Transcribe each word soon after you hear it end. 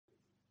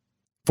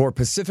For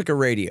Pacifica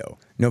Radio,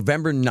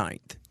 November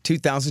 9th,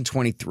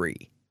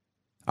 2023.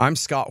 I'm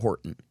Scott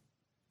Horton.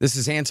 This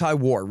is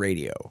Anti-War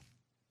Radio.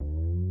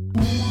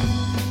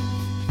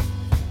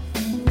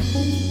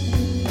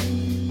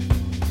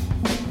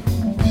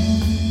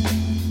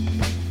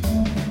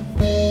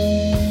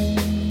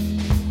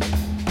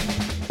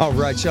 All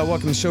right, y'all,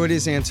 welcome to the show. It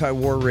is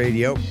Anti-War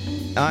Radio.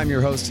 I'm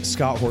your host,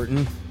 Scott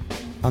Horton.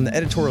 I'm the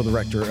editorial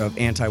director of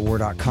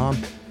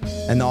antiwar.com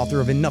and the author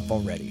of Enough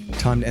Already,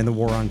 Time to End the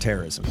War on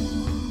Terrorism.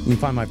 You can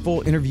find my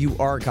full interview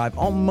archive,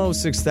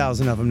 almost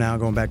 6,000 of them now,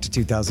 going back to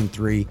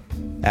 2003,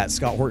 at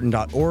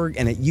scotthorton.org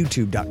and at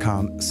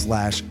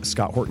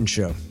youtube.com/Scott Horton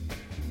Show.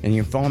 And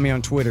you can follow me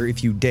on Twitter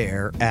if you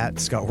dare, at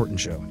Scott Horton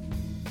Show.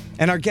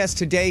 And our guest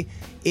today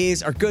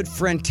is our good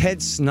friend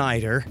Ted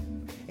Snider,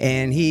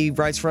 and he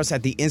writes for us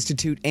at the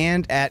Institute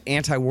and at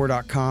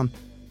antiwar.com.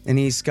 And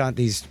he's got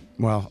these,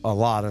 well, a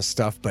lot of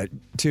stuff, but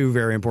two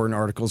very important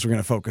articles we're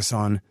going to focus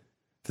on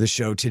for the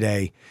show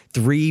today.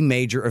 3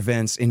 major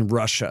events in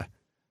Russia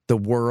the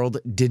world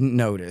didn't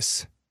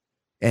notice,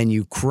 and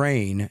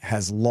Ukraine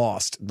has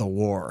lost the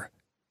war.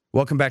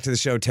 Welcome back to the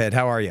show, Ted.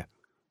 How are you?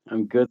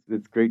 I'm good.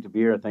 It's great to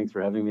be here. Thanks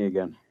for having me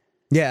again.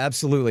 Yeah,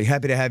 absolutely.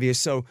 Happy to have you.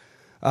 So,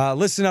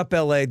 listen up,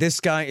 LA. This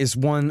guy is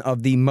one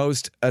of the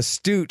most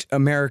astute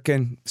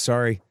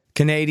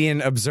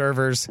Canadian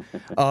observers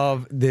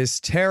of this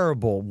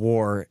terrible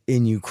war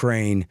in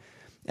Ukraine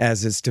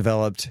as it's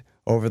developed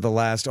over the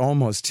last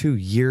almost 2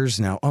 years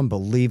now.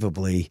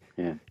 Unbelievably,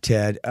 yeah.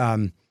 Ted.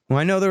 Well,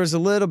 I know there was a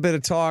little bit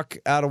of talk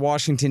out of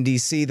Washington,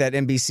 D.C. That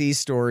NBC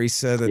story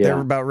said that they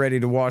were about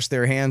ready to wash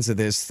their hands of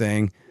this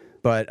thing.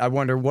 But I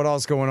wonder what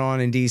all's going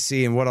on in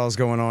D.C. and what all's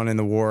going on in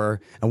the war.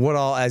 And what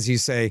all, as you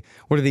say,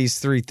 what are these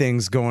 3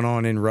 things going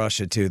on in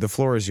Russia, too? The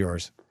floor is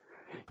yours.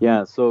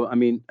 Yeah, so, I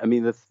mean,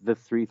 the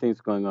 3 things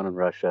going on in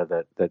Russia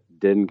that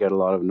didn't get a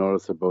lot of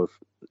notice are both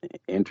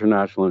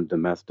international and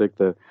domestic.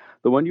 The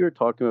one you were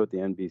talking about, the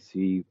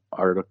NBC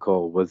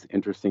article, was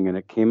interesting, and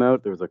it came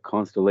out, there was a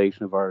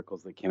constellation of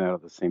articles that came out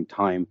at the same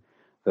time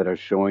that are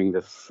showing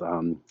this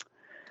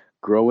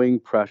growing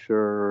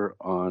pressure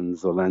on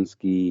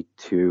Zelensky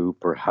to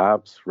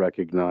perhaps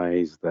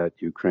recognize that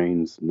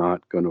Ukraine's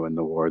not going to win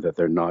the war, that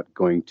they're not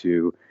going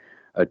to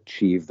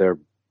achieve their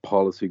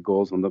policy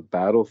goals on the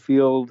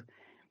battlefield,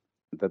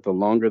 that the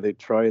longer they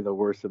try, the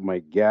worse it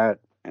might get.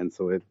 And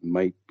so it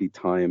might be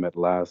time at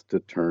last to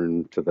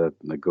turn to the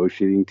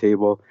negotiating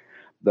table.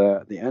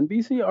 The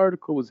NBC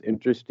article was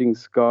interesting,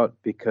 Scott,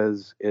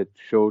 because it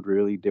showed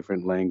really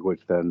different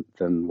language than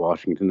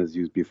Washington has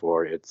used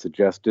before. It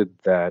suggested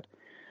that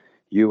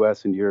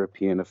U.S. and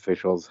European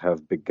officials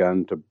have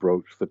begun to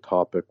broach the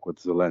topic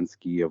with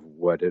Zelensky of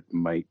what it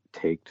might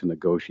take to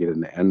negotiate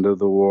an end of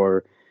the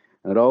war.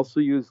 And it also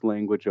used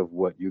language of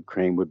what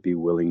Ukraine would be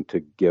willing to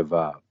give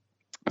up.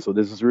 So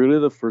this is really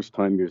the first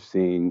time you're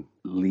seeing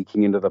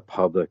leaking into the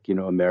public,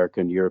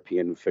 American,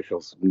 European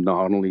officials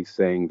not only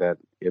saying that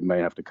it might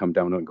have to come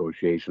down to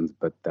negotiations,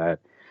 but that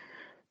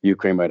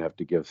Ukraine might have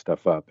to give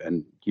stuff up.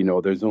 And,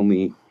 there's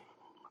only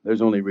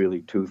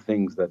really 2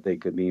 things that they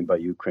could mean by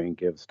Ukraine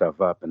give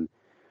stuff up, and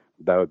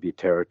that would be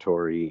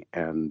territory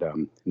and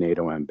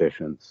NATO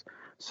ambitions.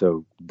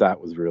 So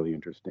that was really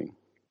interesting.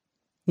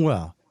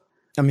 Well,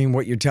 I mean,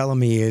 what you're telling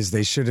me is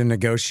they should have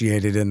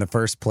negotiated in the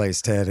first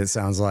place, Ted, it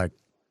sounds like.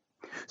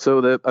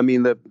 So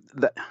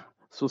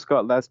so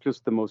Scott, that's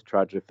just the most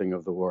tragic thing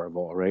of the war of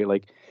all, right?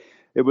 Like,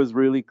 it was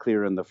really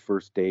clear in the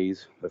first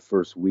days, the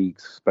first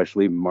weeks,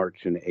 especially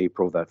March and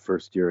April, that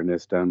first year in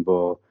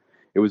Istanbul,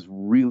 it was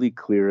really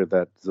clear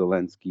that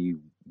Zelensky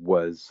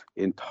was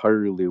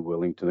entirely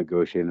willing to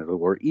negotiate into the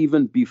war.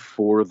 Even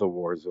before the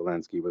war,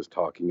 Zelensky was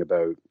talking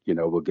about,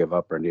 we'll give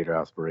up our NATO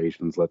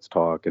aspirations, let's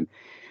talk. And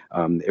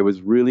it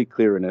was really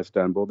clear in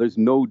Istanbul. There's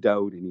no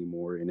doubt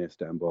anymore in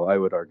Istanbul. I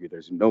would argue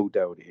there's no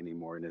doubt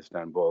anymore in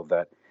Istanbul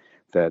that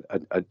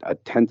a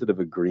tentative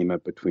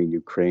agreement between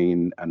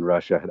Ukraine and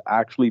Russia had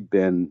actually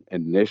been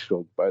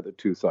initialed by the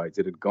 2 sides.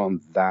 It had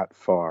gone that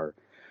far,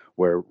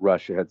 where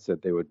Russia had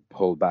said they would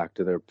pull back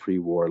to their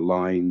pre-war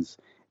lines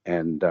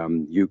and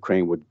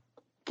Ukraine would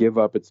give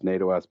up its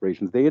NATO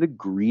aspirations. They had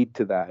agreed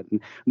to that.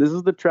 And this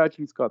is the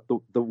tragedy, Scott.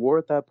 The war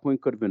at that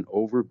point could have been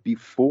over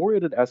before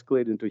it had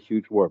escalated into a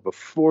huge war,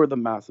 before the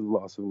massive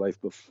loss of life,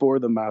 before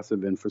the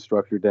massive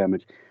infrastructure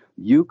damage.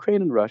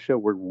 Ukraine and Russia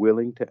were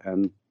willing to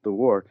end the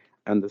war,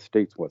 and the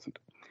States wasn't.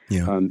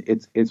 Yeah.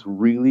 It's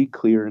really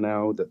clear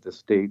now that the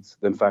States,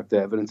 in fact, the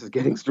evidence is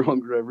getting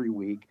stronger every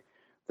week,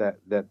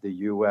 that the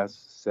U.S.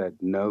 said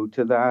no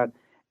to that.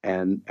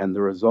 And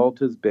the result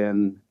has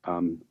been,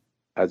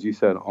 as you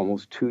said,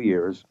 almost 2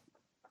 years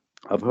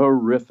of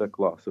horrific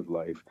loss of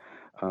life,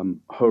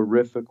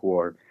 horrific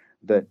war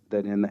that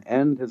in the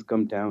end has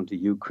come down to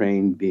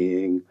Ukraine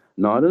being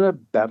not in a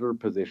better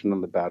position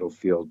on the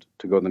battlefield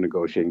to go to the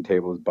negotiating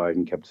table, as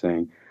Biden kept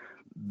saying.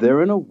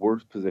 They're in a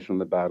worse position on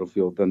the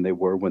battlefield than they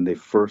were when they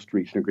first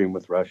reached an agreement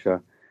with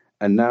Russia.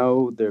 And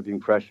now they're being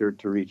pressured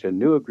to reach a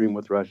new agreement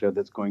with Russia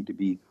that's going to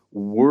be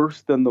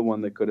worse than the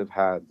one they could have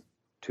had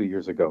 2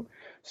 years ago.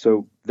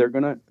 So they're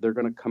gonna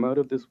come out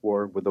of this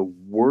war with a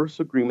worse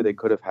agreement they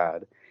could have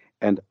had,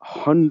 and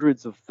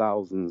hundreds of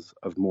thousands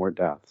of more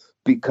deaths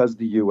because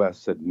the U.S.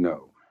 said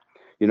no.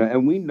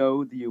 And we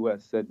know the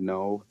U.S. said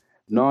no,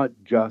 not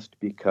just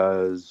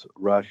because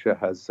Russia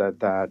has said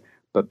that,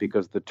 but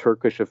because the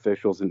Turkish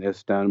officials in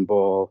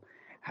Istanbul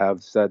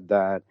have said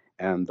that,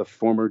 and the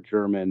former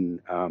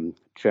German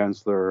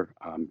Chancellor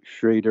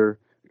Schroeder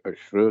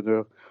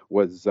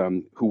was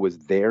who was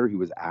there. He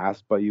was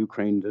asked by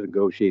Ukraine to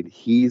negotiate.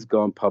 He's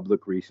gone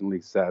public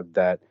recently, said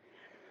that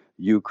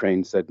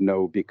Ukraine said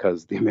no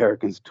because the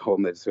Americans told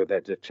them that, so they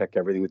had to check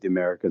everything with the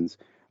Americans.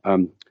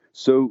 Um,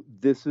 so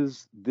this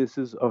is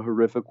a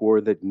horrific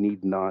war that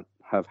need not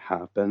have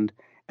happened,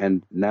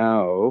 and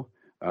now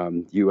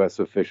U.S.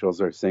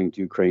 officials are saying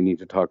to Ukraine, "You need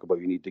to talk about,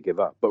 you need to give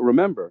up." But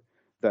remember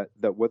that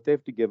what they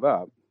have to give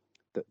up,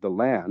 the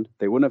land,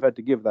 they wouldn't have had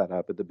to give that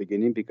up at the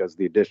beginning because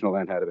the additional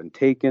land had been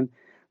taken.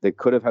 They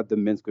could have had the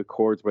Minsk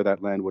Accords where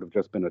that land would have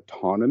just been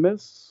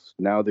autonomous.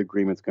 Now the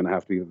agreement's going to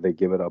have to be they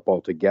give it up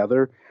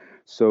altogether.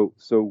 So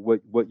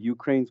what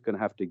Ukraine's going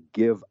to have to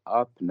give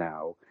up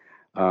now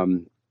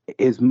um,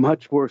 is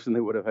much worse than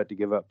they would have had to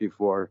give up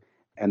before,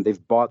 and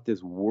they've bought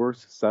this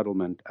worse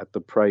settlement at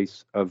the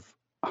price of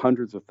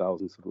hundreds of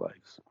thousands of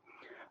lives.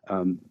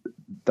 Um,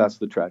 that's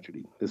the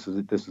tragedy. This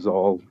is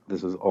all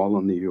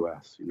on the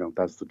U.S.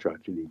 That's the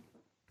tragedy.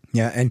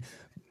 Yeah, and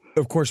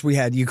of course we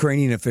had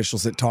Ukrainian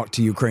officials that talked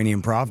to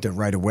Ukrainian Pravda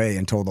right away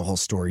and told the whole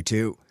story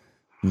too.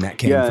 And that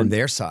came from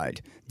their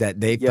side, that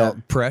they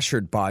felt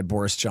pressured by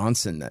Boris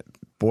Johnson that,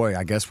 boy,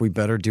 I guess we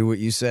better do what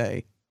you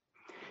say.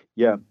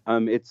 Yeah,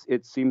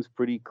 it seems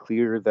pretty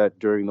clear that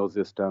during those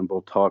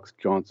Istanbul talks,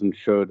 Johnson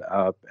showed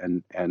up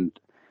and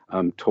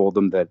told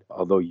them that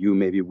although you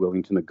may be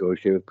willing to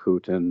negotiate with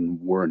Putin,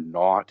 we're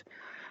not.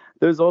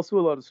 There's also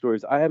a lot of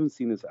stories. I haven't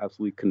seen this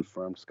absolutely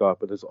confirmed, Scott,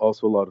 but there's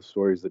also a lot of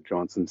stories that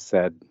Johnson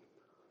said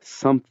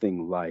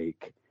something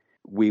like,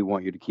 "We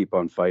want you to keep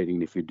on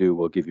fighting. If you do,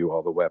 we'll give you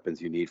all the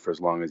weapons you need for as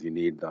long as you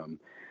need them."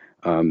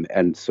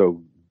 And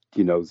so,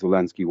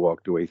 Zelensky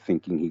walked away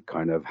thinking he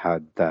kind of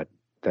had that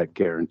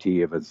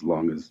guarantee of as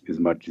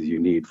much as you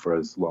need for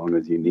as long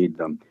as you need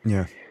them.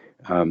 Yeah.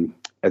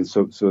 And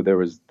so there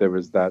was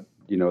that,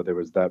 there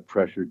was that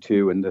pressure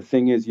too. And the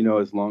thing is,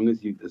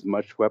 as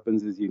much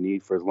weapons as you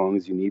need for as long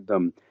as you need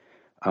them,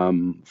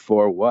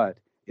 for what?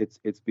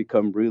 It's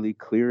become really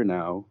clear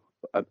now.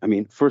 I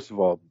mean, first of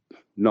all,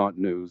 not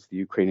news. The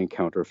Ukrainian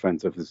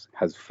counteroffensive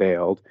has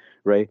failed,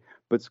 right?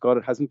 But Scott,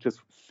 it hasn't just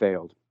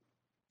failed.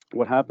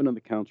 What happened in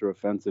the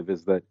counteroffensive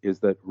is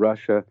that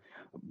Russia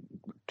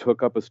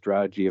took up a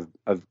strategy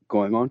of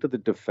going on to the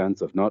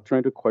defensive, not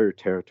trying to acquire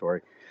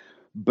territory,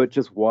 but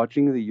just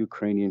watching the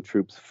Ukrainian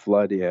troops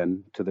flood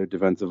in to their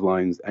defensive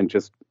lines and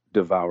just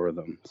devour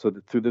them. So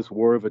that through this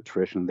war of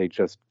attrition, they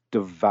just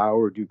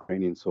devoured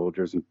Ukrainian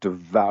soldiers and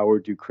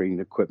devoured Ukrainian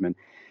equipment.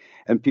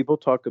 And people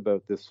talk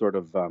about this sort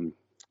of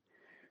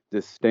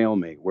this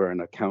stalemate where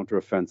in a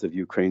counteroffensive,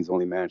 Ukraine's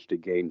only managed to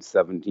gain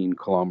 17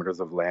 kilometers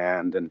of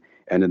land. And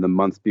in the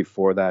months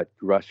before that,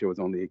 Russia was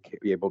only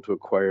able to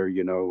acquire,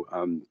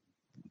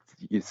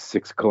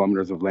 6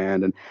 kilometers of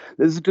land. And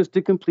this is just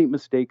a complete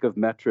mistake of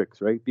metrics,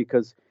 right?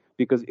 Because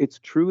it's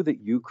true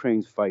that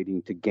Ukraine's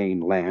fighting to gain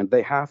land.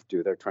 They have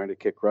to. They're trying to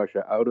kick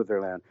Russia out of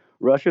their land.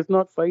 Russia's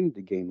not fighting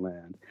to gain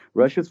land.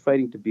 Russia's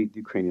fighting to beat the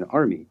Ukrainian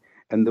army.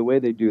 And the way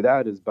they do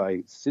that is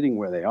by sitting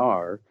where they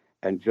are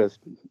and just,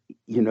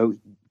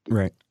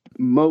 right,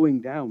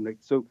 mowing down. Like,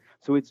 so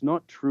it's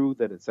not true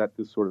that it's at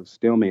this sort of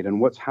stalemate. And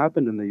what's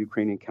happened in the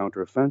Ukrainian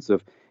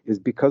counteroffensive is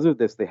because of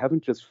this, they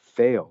haven't just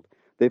failed.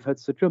 They've had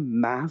such a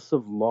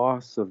massive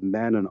loss of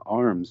men and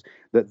arms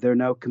that they're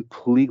now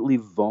completely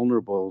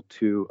vulnerable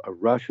to a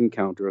Russian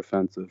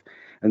counteroffensive.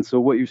 And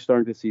so what you're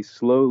starting to see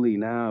slowly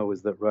now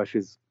is that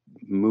Russia's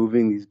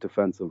moving these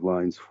defensive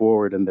lines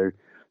forward, and they're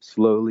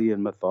slowly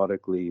and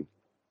methodically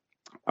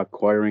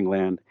acquiring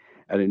land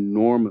at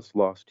enormous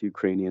loss to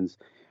Ukrainians.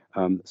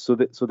 So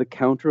the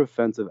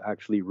counteroffensive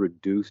actually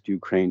reduced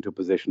Ukraine to a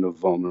position of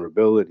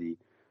vulnerability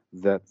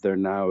that they're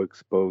now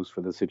exposed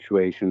for the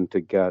situation to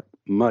get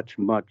much,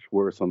 much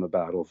worse on the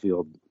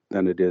battlefield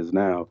than it is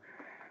now.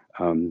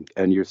 And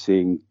you're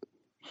seeing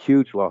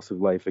huge loss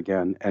of life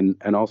again,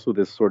 and also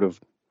this sort of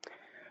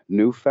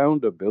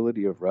newfound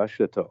ability of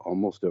Russia to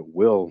almost at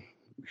will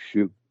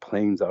shoot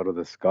planes out of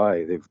the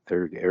sky.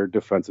 Their air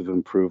defense have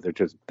improved.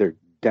 They're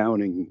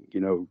downing,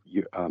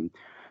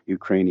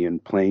 Ukrainian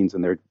planes,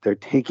 and they're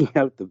taking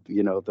out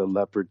the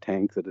Leopard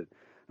tanks at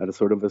a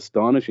sort of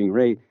astonishing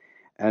rate.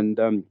 And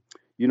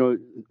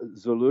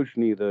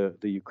Zaluzhny,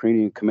 the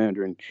Ukrainian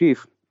commander in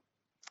chief,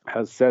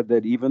 has said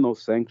that even though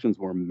sanctions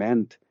were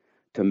meant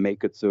to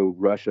make it so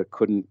Russia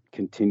couldn't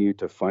continue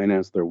to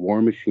finance their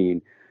war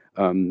machine,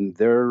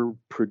 they're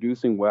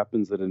producing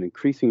weapons at an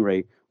increasing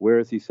rate.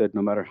 Whereas he said,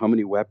 no matter how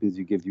many weapons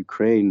you give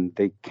Ukraine,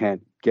 they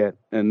can't get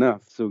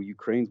enough. So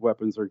Ukraine's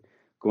weapons are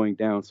going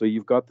down. So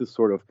you've got this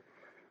sort of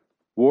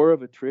war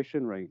of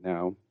attrition right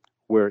now,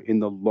 where in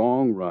the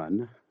long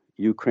run,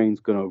 Ukraine's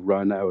going to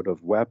run out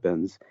of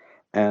weapons.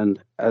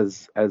 And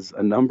as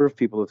a number of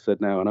people have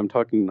said now, and I'm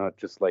talking not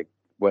just like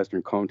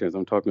Western commentators,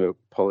 I'm talking about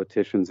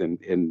politicians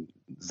in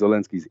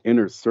Zelensky's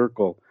inner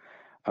circle,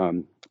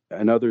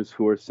 and others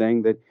who are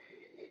saying that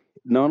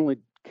not only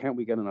can't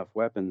we get enough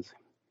weapons,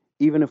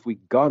 even if we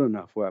got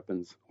enough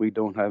weapons, we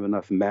don't have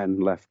enough men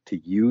left to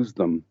use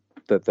them,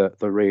 that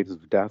the rate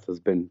of death has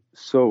been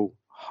so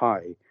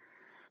high.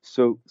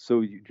 So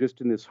you're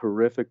just in this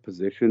horrific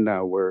position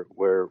now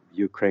where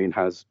Ukraine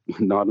has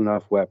not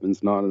enough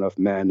weapons, not enough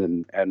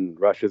men, and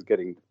Russia's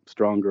getting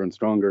stronger and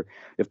stronger.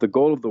 If the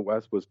goal of the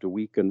West was to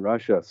weaken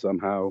Russia,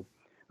 somehow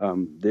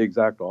the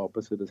exact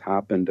opposite has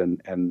happened,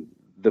 and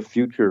the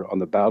future on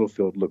the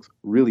battlefield looks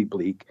really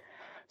bleak.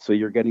 So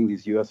you're getting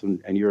these U.S.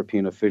 and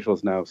European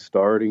officials now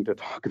starting to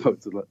talk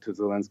about to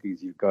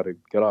Zelensky's, you've got to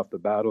get off the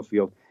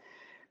battlefield.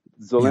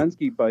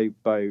 Zelensky,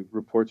 by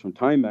reports from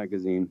Time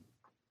magazine,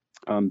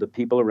 the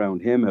people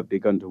around him have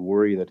begun to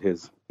worry that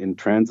his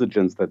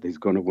intransigence, that he's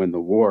going to win the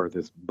war,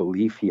 this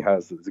belief he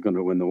has that he's going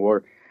to win the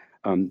war,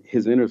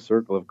 his inner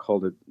circle have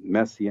called it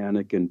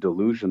messianic and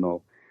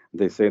delusional.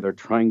 They say they're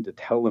trying to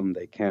tell him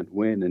they can't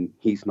win, and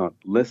he's not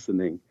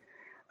listening.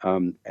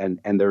 And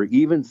they're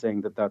even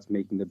saying that that's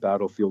making the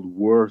battlefield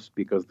worse,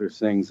 because they're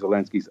saying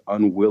Zelensky's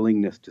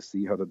unwillingness to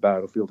see how the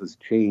battlefield has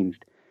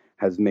changed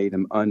has made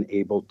him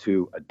unable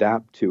to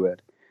adapt to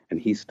it. And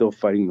he's still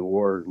fighting the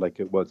war like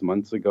it was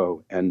months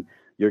ago. And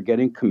you're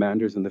getting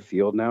commanders in the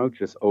field now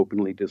just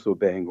openly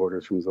disobeying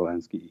orders from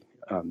Zelensky.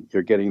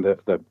 You're getting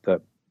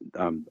the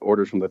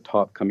orders from the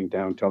top coming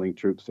down, telling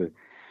troops to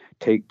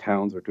take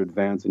towns or to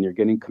advance. And you're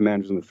getting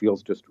commanders in the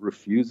fields just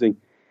refusing.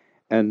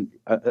 And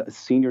a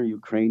senior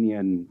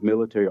Ukrainian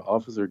military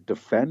officer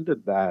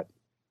defended that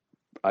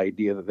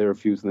idea that they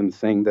refused them,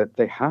 saying that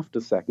they have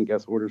to second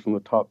guess orders from the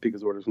top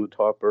because orders from the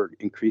top are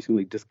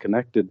increasingly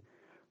disconnected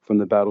from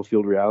the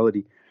battlefield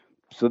reality.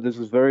 So this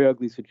is a very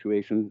ugly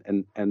situation,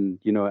 and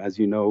as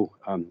you know,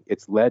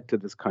 it's led to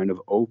this kind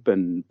of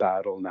open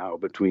battle now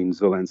between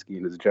Zelensky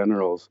and his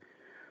generals,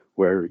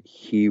 where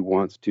he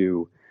wants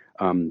to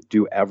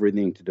do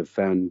everything to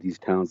defend these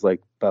towns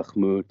like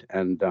Bakhmut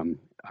and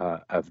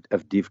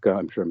Avdiivka.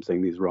 I'm sure I'm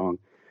saying these wrong.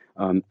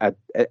 And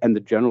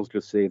the generals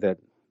just say that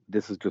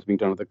this is just being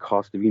done at the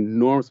cost of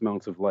enormous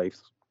amounts of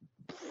lives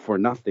for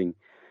nothing.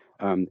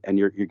 And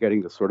you're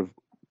getting the sort of,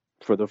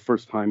 for the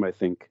first time, I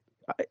think,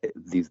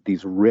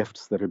 these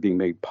rifts that are being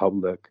made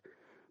public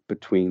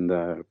between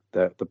the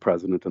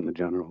president and the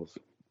generals.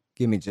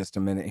 Give me just a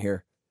minute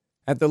here.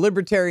 At the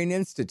Libertarian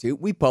Institute,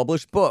 we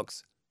publish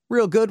books,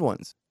 real good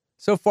ones.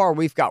 So far,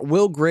 we've got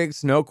Will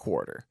Grigg's No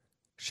Quarter,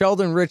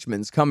 Sheldon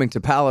Richman's Coming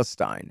to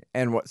Palestine,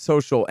 and What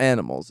Social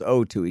Animals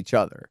Owe to Each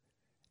Other,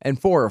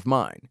 and 4 of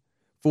mine,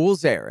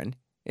 Fool's Errand,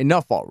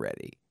 Enough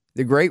Already,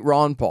 The Great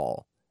Ron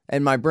Paul,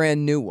 and my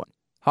brand new one,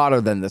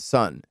 Hotter Than the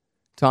Sun,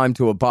 Time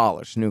to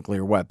Abolish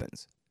Nuclear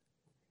Weapons.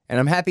 And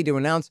I'm happy to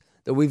announce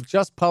that we've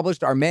just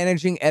published our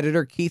managing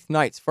editor Keith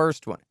Knight's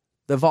first one,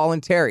 The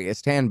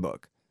Voluntarist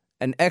Handbook,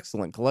 an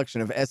excellent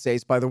collection of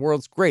essays by the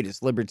world's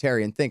greatest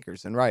libertarian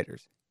thinkers and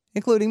writers,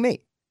 including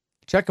me.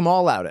 Check them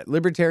all out at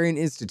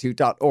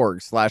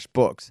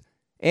libertarianinstitute.org/books.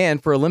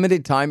 And for a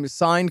limited time,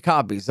 signed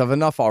copies of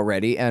Enough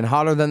Already and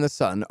Hotter Than the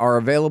Sun are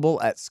available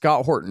at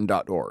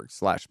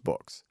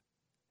scotthorton.org/books.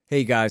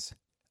 Hey guys,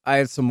 I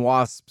had some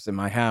wasps in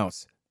my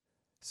house.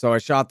 So I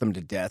shot them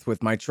to death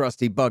with my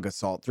trusty Bug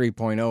Assault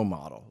 3.0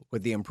 model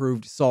with the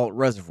improved salt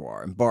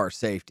reservoir and bar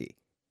safety.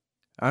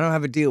 I don't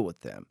have a deal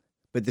with them,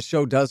 but the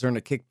show does earn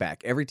a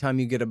kickback every time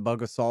you get a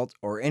Bug Assault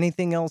or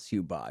anything else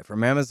you buy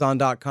from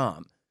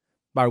Amazon.com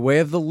by way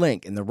of the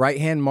link in the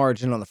right-hand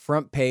margin on the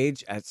front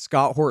page at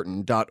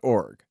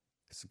scotthorton.org.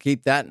 So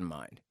keep that in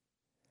mind.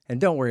 And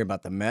don't worry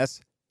about the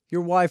mess.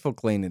 Your wife will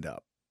clean it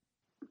up.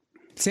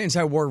 It's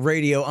Anti-War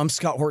Radio. I'm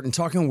Scott Horton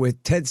talking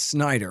with Ted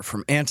Snider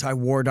from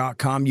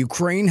antiwar.com.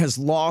 Ukraine has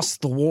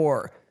lost the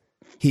war,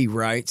 he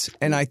writes.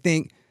 And I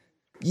think,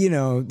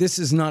 this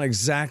is not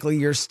exactly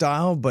your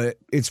style, but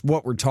it's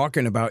what we're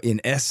talking about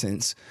in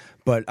essence.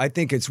 But I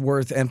think it's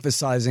worth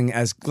emphasizing,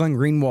 as Glenn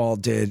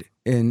Greenwald did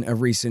in a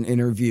recent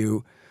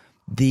interview,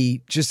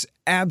 the just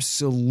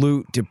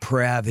absolute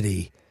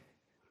depravity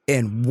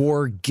and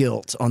war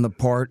guilt on the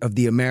part of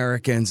the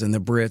Americans and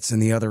the Brits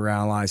and the other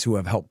allies who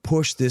have helped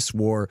push this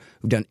war,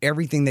 who've done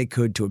everything they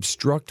could to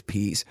obstruct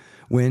peace,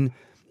 when,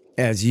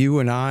 as you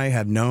and I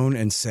have known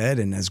and said,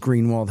 and as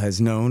Greenwald has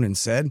known and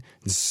said,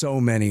 and so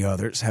many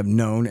others have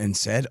known and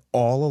said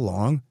all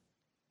along,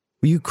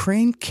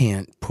 Ukraine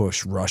can't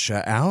push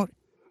Russia out.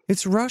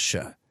 It's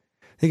Russia.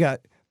 They got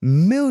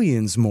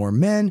millions more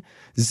men,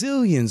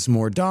 zillions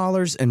more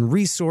dollars and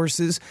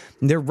resources.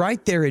 They're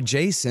right there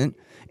adjacent.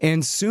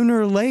 And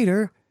sooner or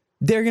later,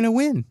 they're going to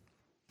win.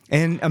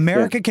 And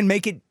America can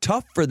make it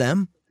tough for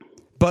them.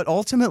 But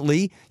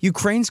ultimately,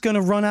 Ukraine's going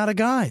to run out of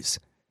guys.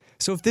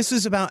 So if this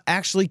is about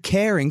actually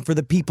caring for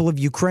the people of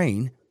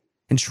Ukraine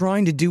and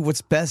trying to do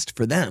what's best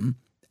for them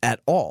at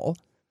all,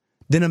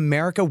 then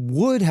America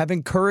would have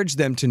encouraged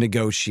them to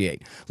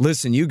negotiate.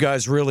 Listen, you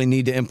guys really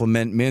need to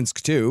implement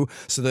Minsk too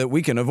so that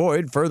we can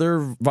avoid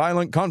further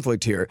violent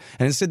conflict here.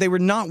 And instead, they were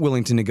not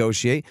willing to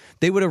negotiate.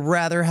 They would have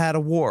rather had a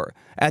war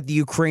at the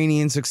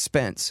Ukrainians'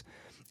 expense.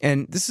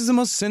 And this is the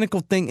most cynical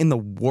thing in the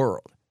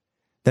world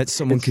that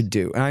someone could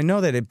do. And I know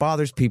that it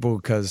bothers people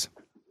because,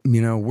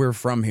 we're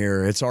from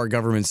here. It's our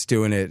government's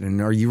doing it.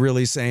 And are you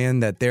really saying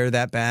that they're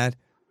that bad?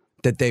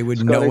 That they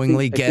would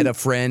knowingly get a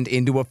friend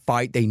into a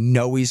fight they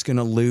know he's going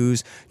to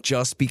lose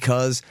just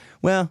because,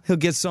 he'll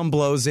get some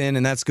blows in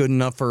and that's good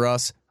enough for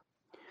us?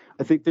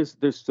 I think there's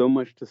so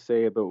much to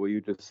say about what you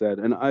just said,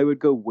 and I would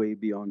go way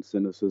beyond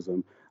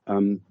cynicism.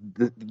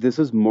 This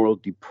is moral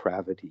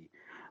depravity.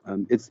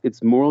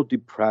 It's moral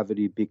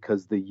depravity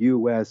because the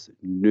U.S.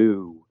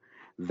 knew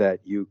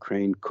that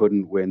Ukraine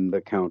couldn't win the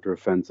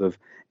counteroffensive,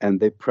 and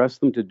they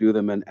pressed them to do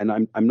them. And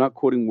I'm not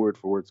quoting word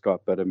for word,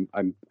 Scott, but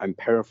I'm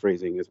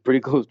paraphrasing. It's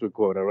pretty close to a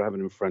quote. I don't have it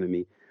in front of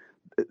me.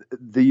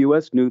 The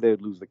U.S. knew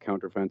they'd lose the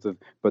counteroffensive,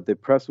 but they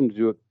pressed them to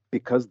do it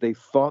because they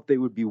thought they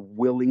would be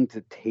willing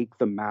to take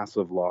the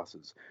massive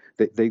losses.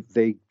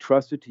 They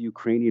trusted to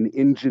Ukrainian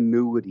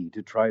ingenuity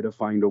to try to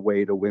find a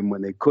way to win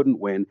when they couldn't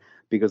win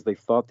because they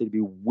thought they'd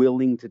be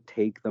willing to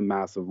take the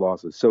massive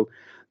losses. So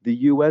the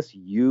U.S.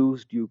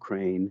 used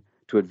Ukraine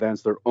to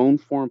advance their own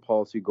foreign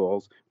policy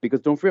goals, because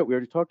don't forget, we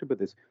already talked about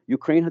this.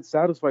 Ukraine had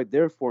satisfied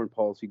their foreign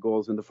policy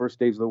goals in the first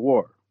days of the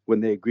war when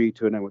they agreed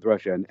to an end with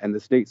Russia. And the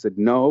states said,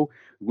 no,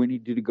 we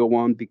need you to go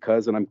on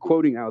because, and I'm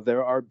quoting now,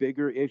 there are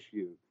bigger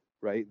issues,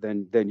 right,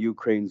 than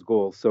Ukraine's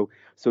goals.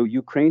 So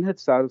Ukraine had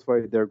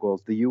satisfied their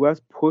goals. The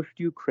U.S. pushed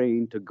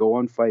Ukraine to go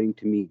on fighting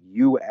to meet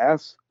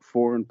U.S.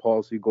 foreign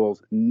policy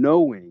goals,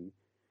 knowing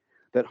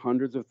that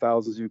hundreds of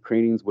thousands of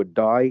Ukrainians would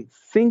die,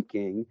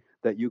 thinking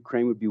that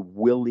Ukraine would be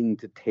willing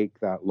to take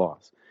that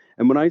loss.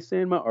 And when I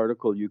say in my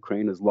article,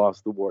 Ukraine has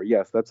lost the war,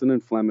 yes, that's an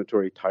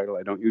inflammatory title.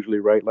 I don't usually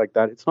write like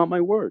that. It's not my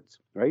words,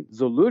 right?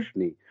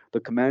 Zaluzhny, the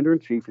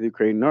commander-in-chief of the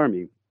Ukrainian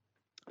army,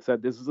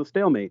 said this is a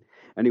stalemate.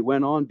 And he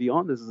went on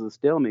beyond this is a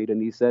stalemate,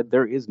 and he said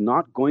there is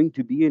not going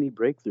to be any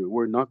breakthrough.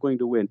 We're not going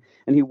to win.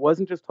 And he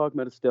wasn't just talking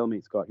about a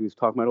stalemate, Scott. He was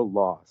talking about a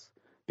loss,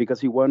 because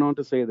he went on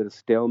to say that a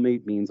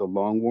stalemate means a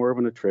long war of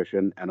an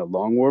attrition, and a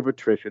long war of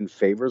attrition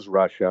favors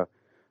Russia,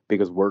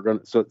 because we're going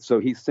to. So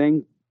he's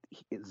saying,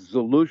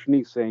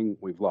 Zaluzhny saying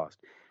we've lost.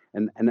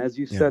 And as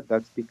you said,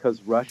 that's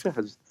because Russia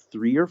has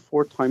 3 or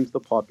 4 times the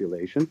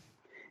population.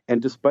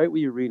 And despite what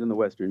you read in the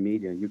Western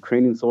media,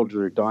 Ukrainian soldiers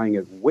are dying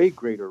at way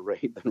greater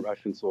rate than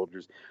Russian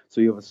soldiers.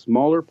 So you have a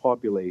smaller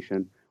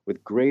population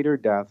with greater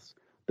deaths.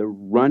 They're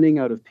running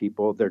out of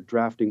people. They're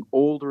drafting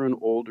older and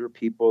older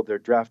people. They're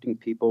drafting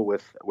people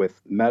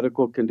with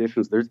medical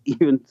conditions. There's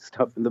even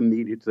stuff in the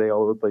media today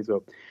all over the place.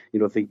 So,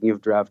 thinking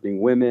of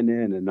drafting women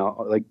in and not,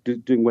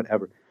 doing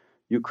whatever.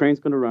 Ukraine's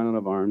going to run out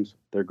of arms.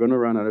 They're going to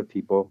run out of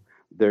people.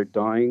 They're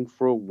dying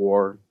for a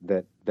war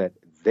that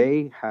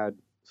they had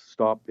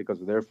stopped because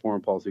of their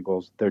foreign policy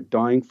goals. They're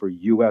dying for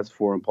U.S.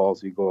 foreign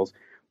policy goals.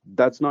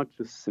 That's not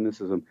just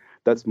cynicism.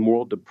 That's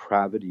moral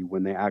depravity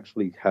when they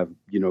actually have,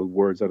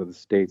 words out of the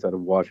States, out of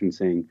Washington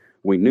saying,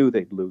 we knew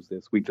they'd lose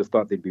this. We just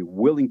thought they'd be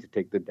willing to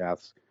take the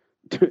deaths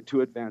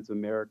to advance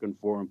American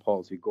foreign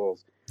policy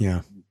goals.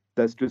 Yeah.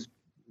 That's just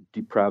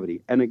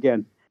depravity. And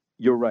again,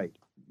 you're right.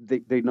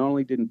 They not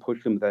only didn't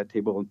push them at that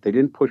table, they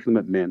didn't push them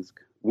at Minsk.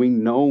 We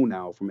know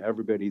now from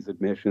everybody's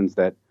admissions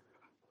that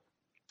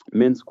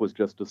Minsk was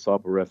just a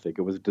soporific.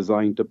 It was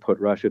designed to put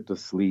Russia to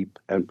sleep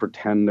and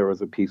pretend there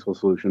was a peaceful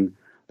solution.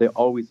 They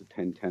always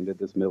intended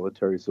this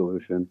military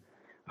solution.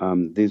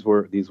 These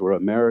were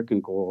American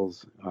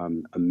goals.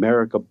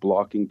 America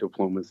blocking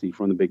diplomacy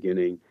from the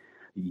beginning,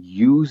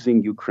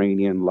 using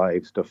Ukrainian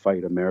lives to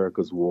fight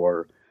America's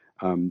war.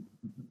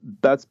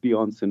 That's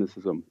beyond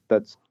cynicism.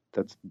 That's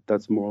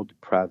moral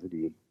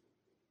depravity.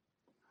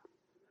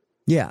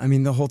 Yeah, I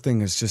mean, the whole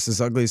thing is just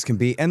as ugly as can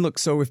be. And look,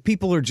 so if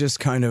people are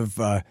just kind of,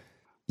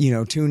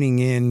 tuning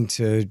in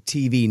to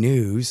TV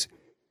news,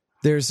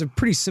 there's a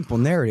pretty simple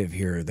narrative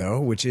here,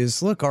 though, which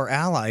is, look, our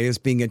ally is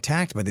being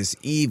attacked by this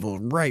evil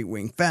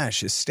right-wing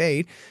fascist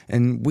state,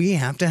 and we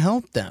have to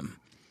help them.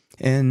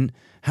 And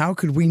how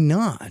could we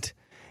not?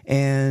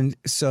 And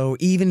so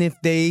even if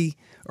they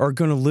are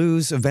going to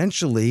lose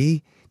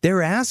eventually,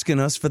 they're asking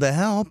us for the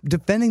help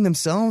defending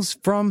themselves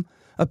from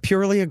a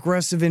purely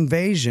aggressive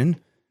invasion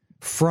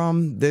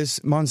from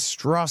this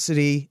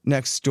monstrosity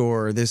next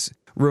door, this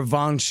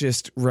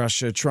revanchist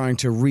Russia trying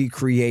to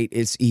recreate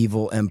its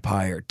evil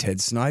empire.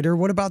 Ted Snider,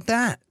 what about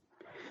that?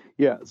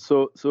 Yeah,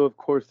 so of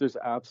course there's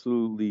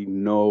absolutely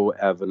no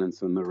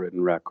evidence in the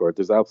written record.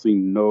 There's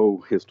absolutely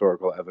no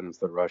historical evidence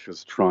that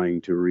Russia's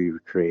trying to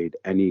recreate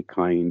any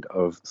kind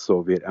of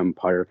Soviet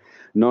empire.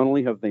 Not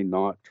only have they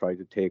not tried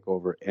to take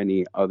over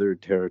any other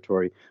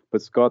territory,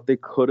 but Scott, they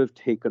could have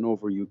taken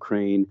over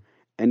Ukraine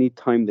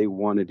anytime they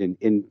wanted.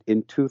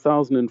 In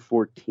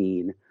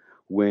 2014,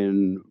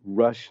 when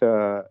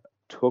Russia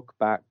took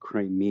back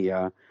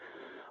Crimea,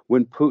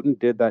 when Putin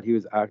did that, he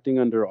was acting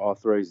under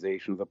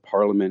authorization of the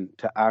parliament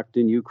to act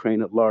in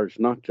Ukraine at large,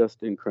 not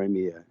just in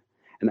Crimea.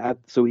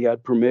 So he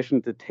had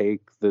permission to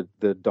take the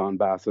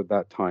Donbass at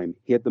that time.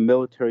 He had the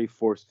military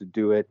force to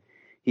do it.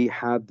 He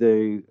had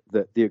the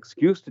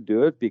excuse to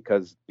do it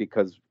because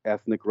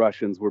ethnic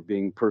Russians were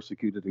being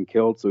persecuted and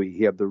killed. So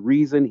he had the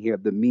reason, he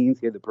had the means,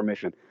 he had the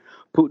permission.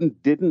 Putin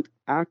didn't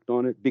act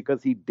on it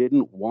because he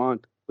didn't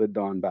want the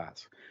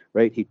Donbass,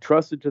 right? He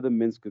trusted to the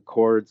Minsk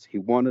Accords. He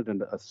wanted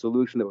a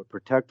solution that would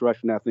protect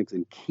Russian ethnics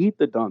and keep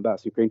the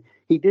Donbass Ukraine.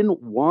 He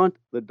didn't want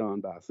the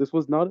Donbass. This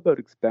was not about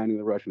expanding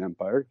the Russian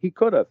Empire. He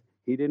could have.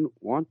 He didn't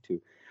want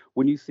to.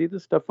 When you see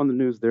this stuff on the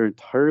news, they're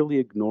entirely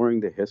ignoring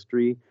the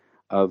history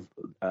of,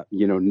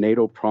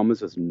 NATO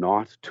promises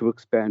not to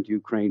expand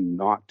Ukraine,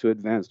 not to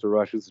advance to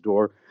Russia's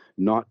door,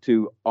 not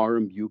to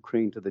arm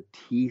Ukraine to the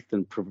teeth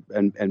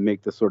and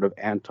make the sort of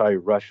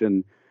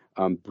anti-Russian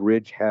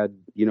bridgehead,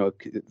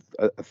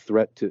 a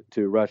threat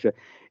to Russia.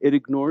 It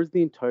ignores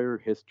the entire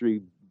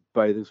history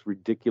by this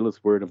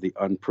ridiculous word of the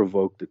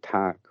unprovoked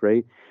attack,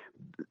 right?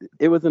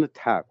 It was an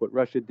attack. What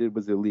Russia did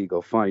was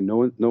illegal. Fine.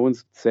 No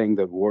one's saying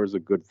that war is a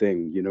good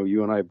thing.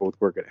 You and I both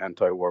work at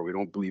anti-war. We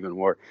don't believe in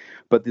war.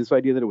 But this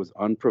idea that it was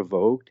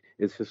unprovoked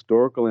is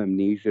historical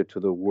amnesia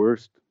to the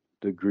worst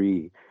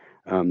degree.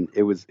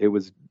 It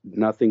was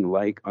nothing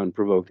like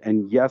unprovoked.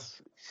 And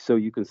yes, so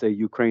you can say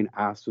Ukraine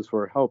asked us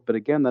for help, but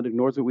again, that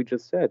ignores what we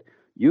just said.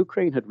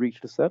 Ukraine had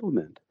reached a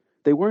settlement.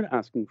 They weren't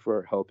asking for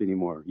our help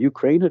anymore.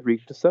 Ukraine had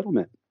reached a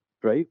settlement,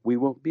 right? We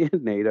won't be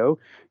in NATO.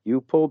 You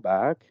pull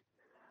back,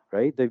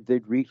 right?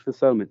 They'd reached the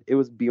settlement. It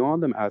was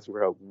beyond them asking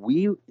for help.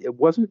 It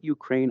wasn't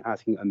Ukraine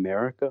asking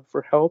America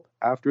for help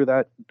after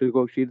that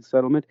negotiated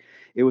settlement.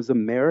 It was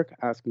America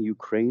asking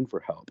Ukraine for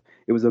help.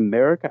 It was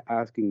America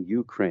asking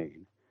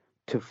Ukraine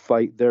to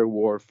fight their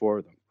war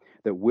for them.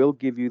 That we'll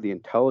give you the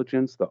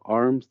intelligence, the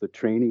arms, the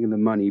training, and the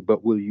money,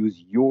 but we'll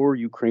use your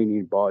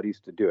Ukrainian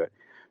bodies to do it.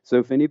 So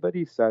if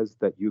anybody says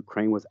that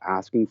Ukraine was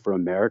asking for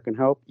American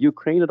help,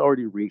 Ukraine had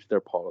already reached their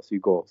policy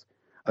goals.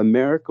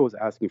 America was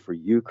asking for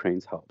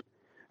Ukraine's help.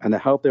 And the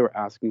help they were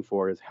asking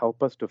for is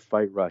help us to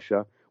fight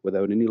Russia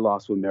without any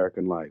loss of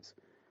American lives.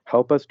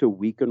 Help us to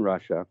weaken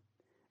Russia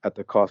at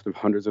the cost of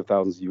hundreds of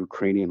thousands of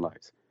Ukrainian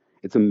lives.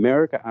 It's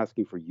America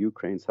asking for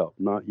Ukraine's help,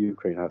 not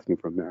Ukraine asking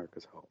for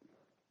America's help.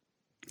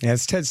 Yeah,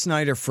 it's Ted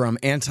Snider from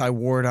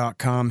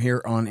antiwar.com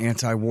here on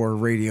Anti-War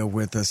Radio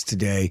with us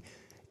today.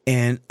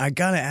 And I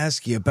got to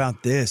ask you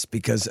about this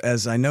because,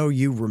 as I know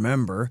you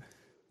remember,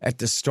 at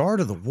the start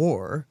of the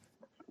war,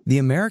 the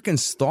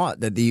Americans thought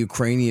that the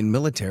Ukrainian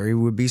military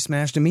would be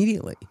smashed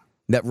immediately,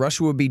 that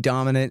Russia would be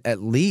dominant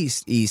at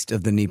least east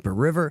of the Dnieper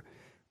River,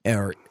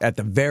 or at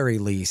the very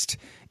least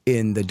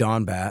in the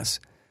Donbass,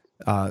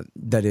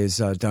 that is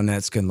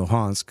Donetsk and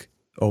Luhansk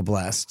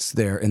oblasts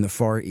there in the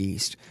far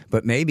east,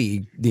 but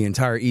maybe the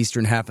entire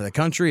eastern half of the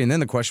country. And then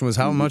the question was,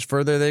 how much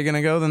further are they going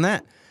to go than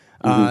that?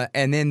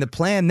 And then the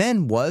plan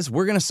then was,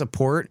 we're going to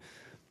support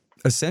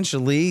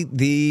essentially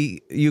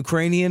the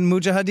Ukrainian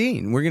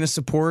Mujahideen. We're going to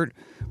support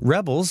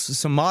rebels,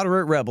 some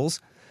moderate rebels,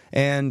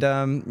 and,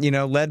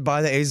 led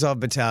by the Azov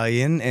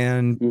Battalion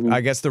and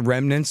I guess the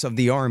remnants of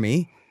the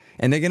army.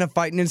 And they're going to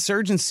fight an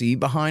insurgency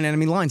behind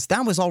enemy lines.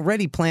 That was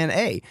already plan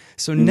A.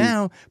 So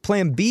now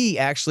plan B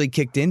actually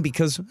kicked in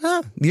because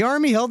the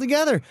army held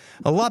together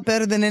a lot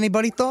better than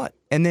anybody thought.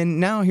 And then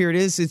now here it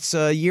is. It's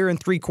a year and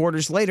 3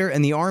 quarters later,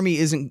 and the army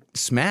isn't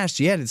smashed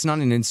yet. It's not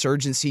an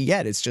insurgency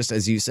yet. It's just,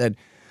 as you said,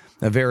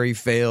 a very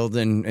failed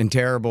and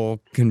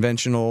terrible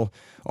conventional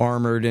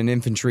armored and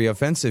infantry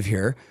offensive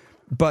here.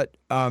 But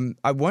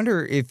I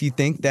wonder if you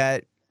think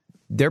that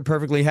they're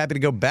perfectly happy to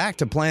go back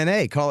to plan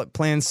A, call it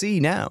plan C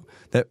now.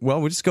 That,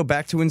 we'll just go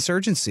back to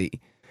insurgency.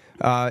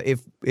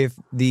 If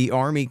the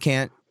army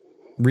can't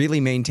really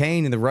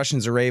maintain and the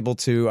Russians are able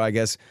to, I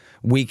guess,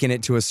 weaken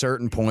it to a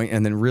certain point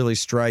and then really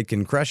strike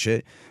and crush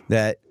it,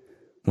 that,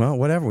 well,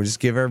 whatever, we'll just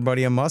give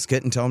everybody a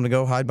musket and tell them to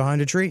go hide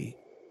behind a tree.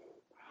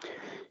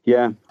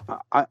 Yeah,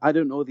 I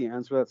don't know the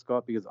answer to that,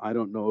 Scott, because I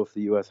don't know if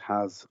the U.S.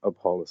 has a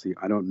policy.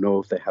 I don't know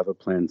if they have a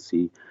plan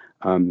C.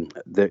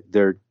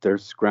 They're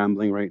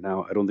scrambling right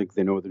now. I don't think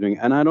they know what they're doing,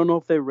 and I don't know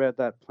if they read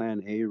that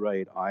plan A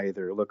right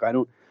either. Look,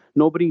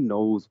 nobody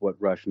knows what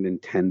Russia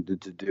intended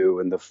to do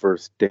in the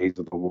first days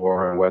of the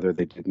war, and whether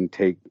they didn't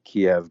take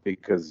Kiev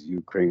because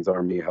Ukraine's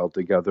army held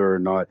together or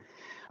not.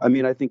 I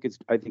mean, I think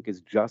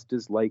it's just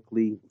as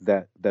likely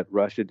that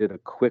Russia did a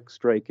quick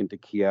strike into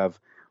Kiev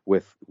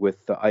with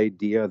the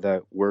idea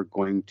that we're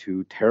going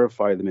to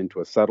terrify them into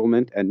a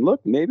settlement. And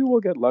look, maybe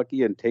we'll get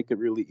lucky and take it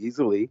really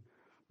easily.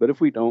 But if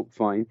we don't,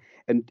 fine.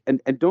 And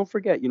don't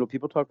forget,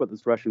 people talk about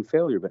this Russian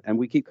failure, and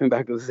we keep coming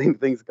back to the same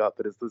thing, Scott,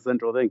 but it's the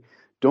central thing.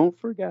 Don't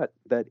forget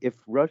that if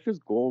Russia's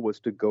goal was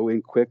to go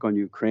in quick on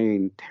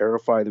Ukraine,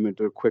 terrify them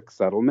into a quick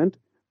settlement,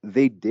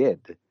 they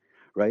did.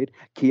 Right?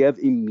 Kiev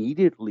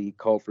immediately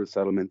called for a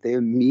settlement. They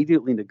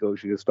immediately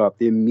negotiated a stop.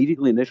 They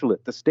immediately initialed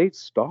it. The states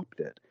stopped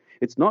it.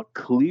 It's not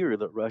clear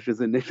that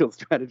Russia's initial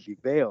strategy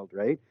failed,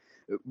 right?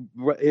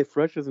 If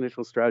Russia's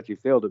initial strategy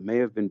failed, it may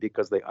have been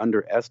because they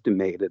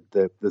underestimated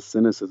the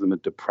cynicism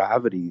and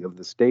depravity of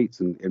the states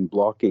in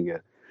blocking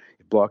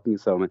the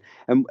settlement.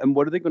 And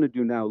what are they going to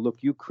do now? Look,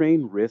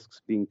 Ukraine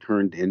risks being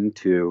turned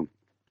into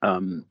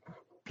Um,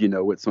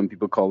 what some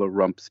people call a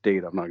rump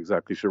state. I'm not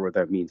exactly sure what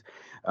that means.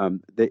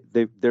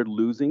 They're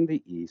losing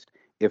the east.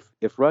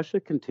 If Russia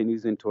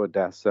continues into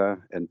Odessa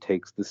and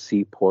takes the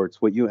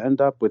seaports, what you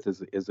end up with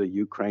is a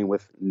Ukraine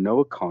with no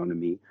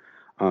economy,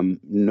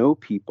 no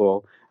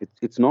people.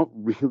 It's not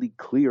really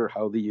clear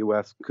how the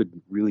U.S.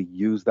 could really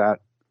use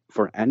that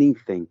for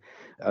anything.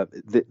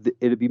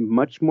 It'd be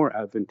much more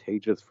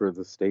advantageous for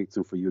the states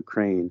and for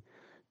Ukraine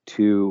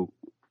to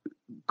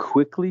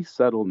quickly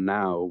settle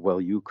now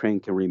while Ukraine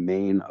can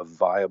remain a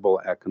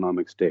viable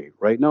economic state.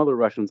 Right now, the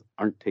Russians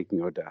aren't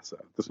taking Odessa.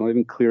 It's not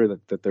even clear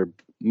that they're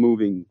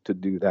moving to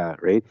do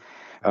that, right?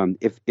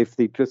 If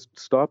they just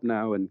stop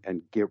now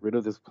and get rid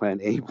of this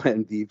plan A,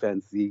 plan B,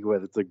 plan C,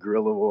 whether it's a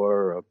guerrilla war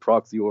or a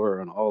proxy war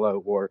or an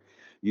all-out war,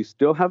 you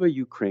still have a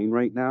Ukraine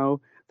right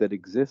now that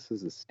exists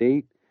as a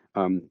state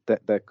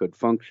that could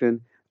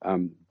function.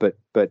 But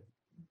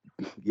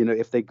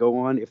if they go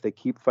on, if they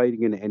keep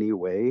fighting in any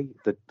way,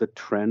 the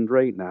trend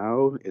right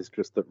now is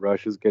just that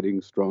Russia's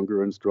getting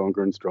stronger and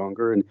stronger and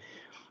stronger. And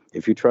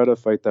if you try to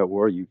fight that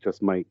war, you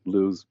just might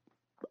lose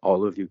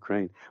all of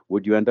Ukraine.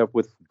 Would you end up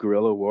with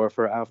guerrilla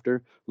warfare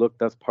after? Look,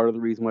 that's part of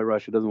the reason why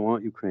Russia doesn't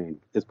want Ukraine.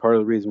 It's part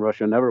of the reason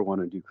Russia never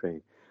wanted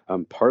Ukraine.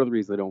 Part of the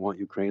reason they don't want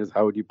Ukraine is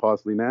how would you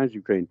possibly manage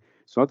Ukraine?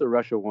 It's not that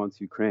Russia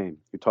wants Ukraine.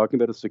 You're talking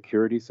about a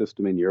security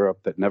system in Europe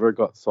that never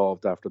got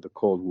solved after the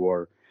Cold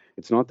War.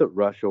 It's not that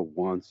Russia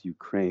wants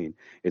Ukraine.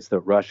 It's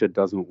that Russia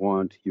doesn't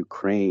want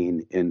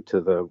Ukraine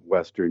into the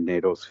Western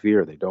NATO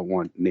sphere. They don't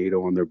want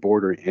NATO on their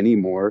border any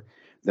more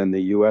than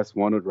the U.S.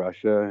 wanted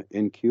Russia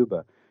in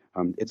Cuba.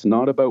 It's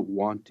not about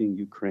wanting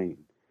Ukraine.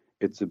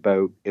 It's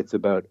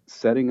about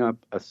setting up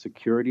a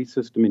security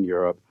system in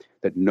Europe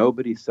that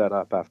nobody set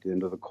up after the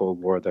end of the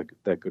Cold War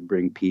that could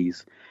bring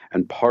peace.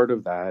 And part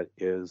of that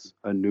is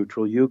a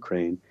neutral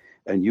Ukraine.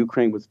 And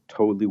Ukraine was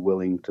totally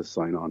willing to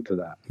sign on to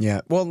that.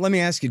 Yeah. Well, let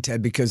me ask you,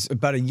 Ted, because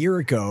about a year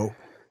ago,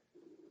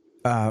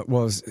 it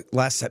was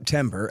last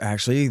September,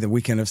 actually, the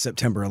weekend of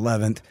September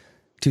 11th,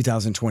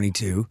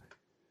 2022,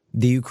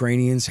 the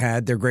Ukrainians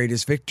had their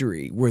greatest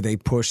victory where they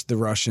pushed the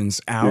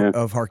Russians out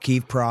of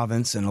Kharkiv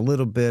province and a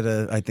little bit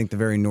of, I think, the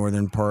very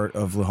northern part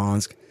of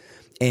Luhansk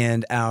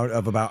and out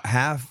of about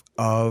half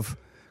of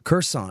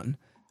Kherson.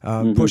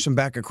 Push them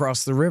back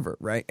across the river,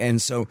 right? And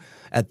so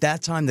at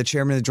that time, the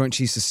chairman of the Joint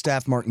Chiefs of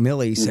Staff, Mark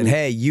Milley, said,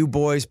 hey, you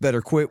boys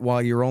better quit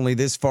while you're only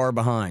this far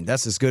behind.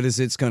 That's as good as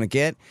it's going to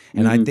get.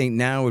 And I think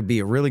now would be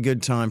a really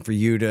good time for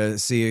you to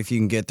see if you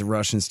can get the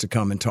Russians to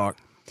come and talk.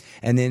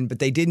 But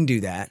they didn't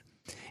do that.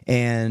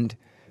 And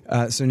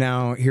so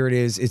now here it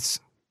is. It's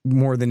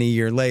more than a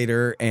year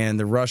later, and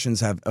the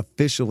Russians have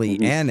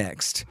officially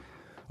annexed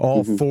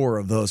all four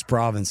of those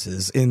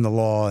provinces in the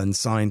law and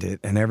signed it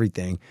and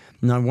everything.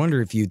 And I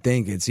wonder if you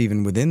think it's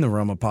even within the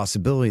realm of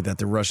possibility that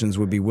the Russians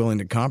would be willing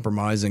to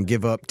compromise and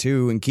give up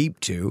two and keep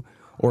two,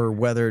 or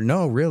whether,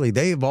 no, really,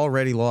 they've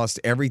already lost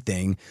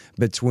everything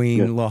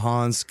between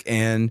Luhansk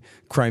and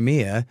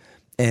Crimea.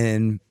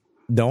 And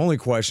the only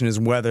question is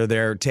whether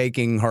they're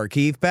taking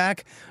Kharkiv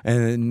back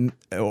and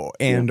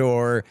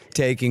or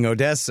taking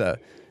Odessa.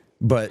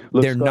 But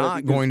they're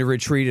not going to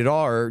retreat at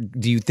all. Or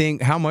do you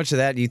think, how much of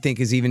that do you think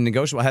is even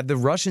negotiable? Have the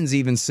Russians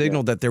even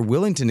signaled that they're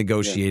willing to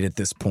negotiate at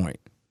this point?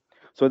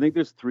 So I think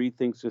there's three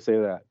things to say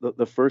to that.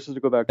 The first is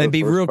to go back to and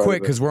be real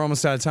quick because we're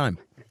almost out of time.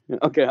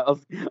 Okay,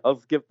 I'll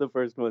skip the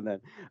first one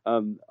then.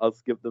 I'll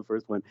skip the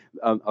first one.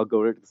 I'll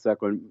go right to the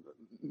second one.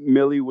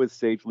 Milley was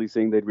sagely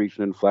saying they'd reached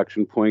an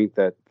inflection point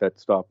that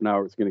stopped now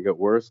or it's going to get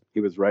worse. He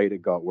was right;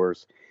 it got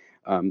worse.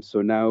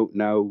 So now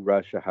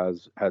Russia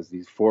has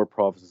these four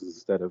provinces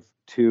instead of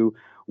two.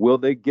 Will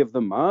they give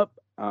them up?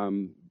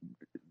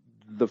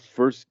 The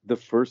first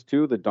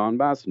two, the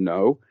Donbass,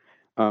 no.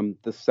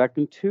 The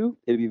second two,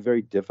 it'd be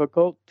very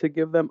difficult to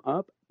give them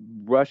up.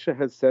 Russia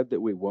has said that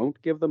we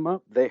won't give them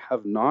up. They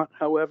have not,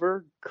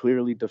 however,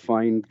 clearly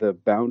defined the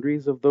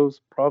boundaries of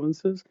those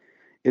provinces.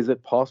 Is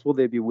it possible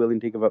they'd be willing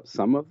to give up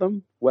some of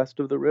them west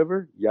of the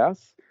river?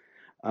 Yes.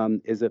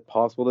 Is it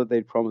possible that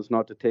they'd promise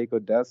not to take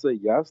Odessa?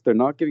 Yes. They're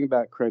not giving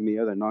back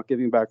Crimea. They're not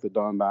giving back the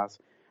Donbass.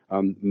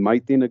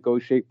 Might they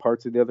negotiate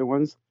parts of the other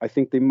ones? I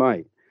think they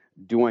might.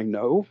 Do I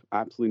know?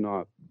 Absolutely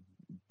not.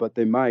 But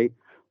they might.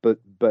 But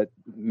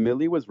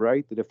Milley was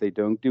right that if they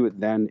don't do it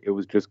then, it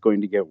was just going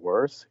to get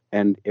worse.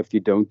 And if you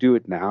don't do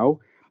it now,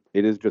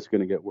 it is just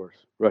going to get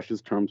worse.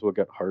 Russia's terms will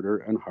get harder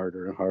and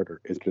harder and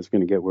harder. It's just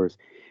going to get worse.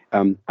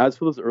 As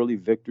for those early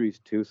victories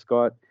too,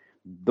 Scott,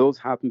 those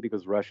happened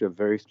because Russia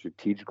very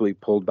strategically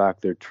pulled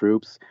back their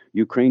troops.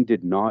 Ukraine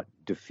did not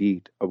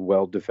defeat a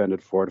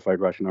well-defended, fortified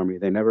Russian army.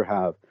 They never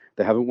have.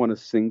 They haven't won a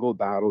single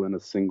battle in a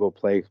single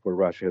place where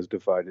Russia has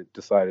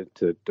decided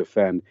to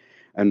defend.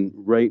 And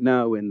right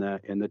now in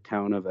the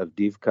town of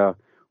Avdiivka,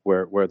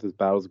 where this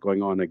battle is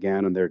going on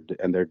again, and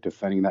they're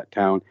defending that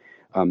town,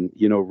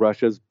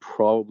 Russia's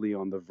probably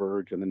on the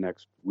verge in the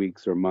next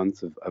weeks or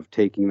months of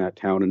taking that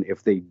town. And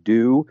if they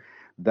do,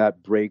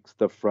 that breaks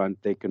the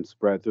front. They can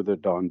spread through the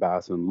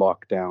Donbass and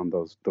lock down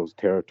those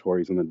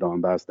territories in the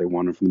Donbass they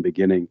wanted from the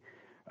beginning.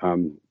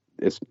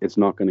 It's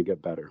not going to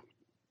get better.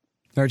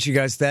 All right, you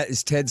guys, that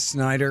is Ted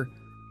Snider,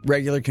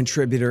 regular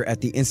contributor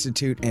at the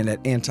Institute and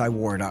at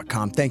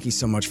antiwar.com. Thank you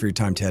so much for your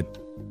time, Ted.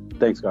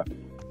 Thanks, Scott.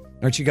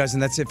 All right, you guys,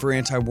 and that's it for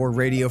Anti-War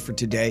Radio for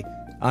today.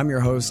 I'm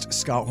your host,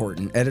 Scott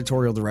Horton,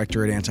 editorial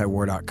director at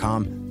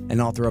antiwar.com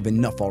and author of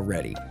Enough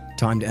Already,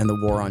 Time to End the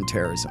War on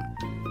Terrorism.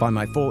 Find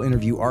my full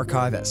interview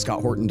archive at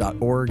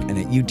scotthorton.org and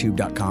at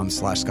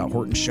youtube.com/Scott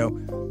Horton Show.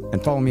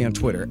 And follow me on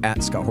Twitter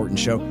at Scott Horton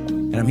Show.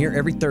 And I'm here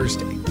every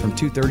Thursday from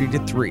 2:30 to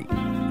 3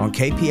 on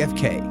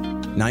KPFK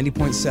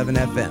 90.7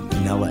 FM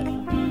in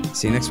LA.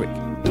 See you next week.